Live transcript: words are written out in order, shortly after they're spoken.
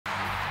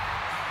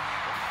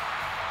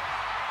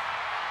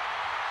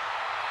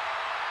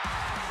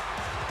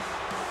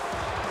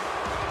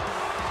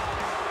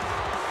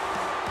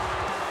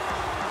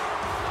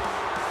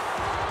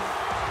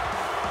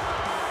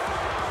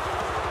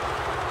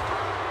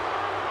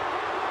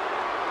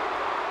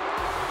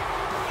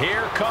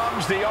Here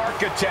comes the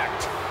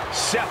architect,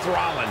 Seth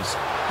Rollins,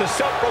 the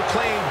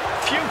self-proclaimed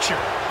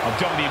future of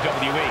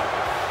WWE.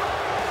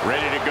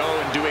 Ready to go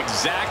and do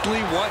exactly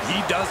what he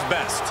does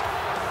best.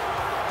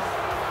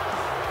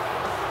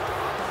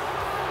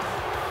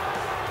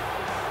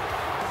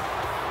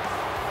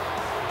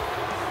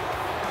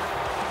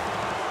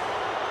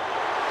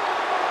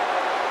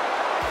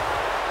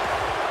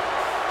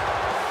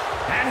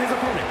 And his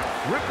opponent,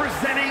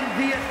 representing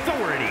the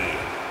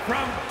Authority,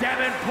 from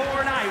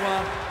Davenport,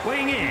 Iowa,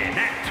 weighing in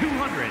at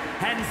 217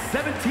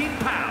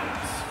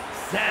 pounds,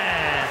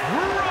 Seth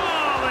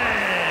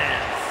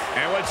Rollins.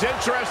 And what's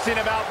interesting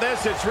about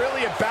this, it's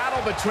really a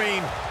battle between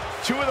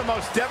two of the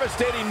most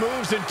devastating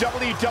moves in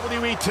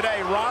WWE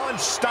today.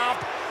 Rollins' stomp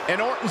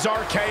and Orton's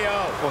RKO.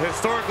 Well,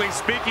 historically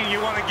speaking,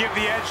 you want to give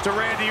the edge to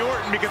Randy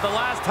Orton because the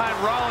last time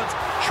Rollins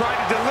tried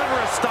to deliver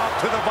a stomp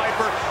to the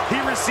Viper, he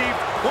received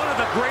one of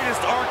the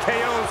greatest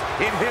RKOs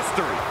in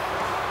history.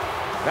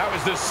 That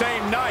was the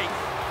same night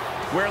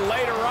where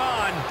later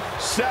on,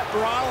 Seth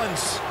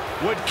Rollins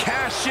would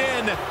cash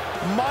in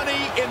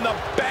Money in the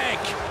Bank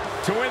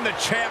to win the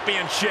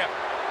championship.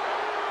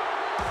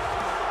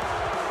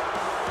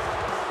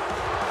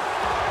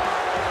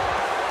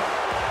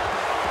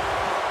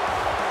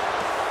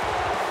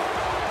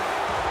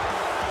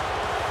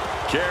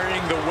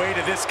 Carrying the weight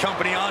of this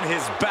company on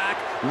his back,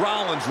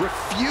 Rollins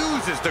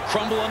refuses to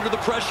crumble under the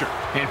pressure.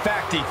 In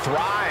fact, he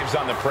thrives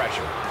on the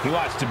pressure. He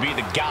wants to be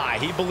the guy.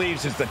 He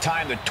believes it's the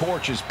time the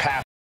torch is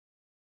passed.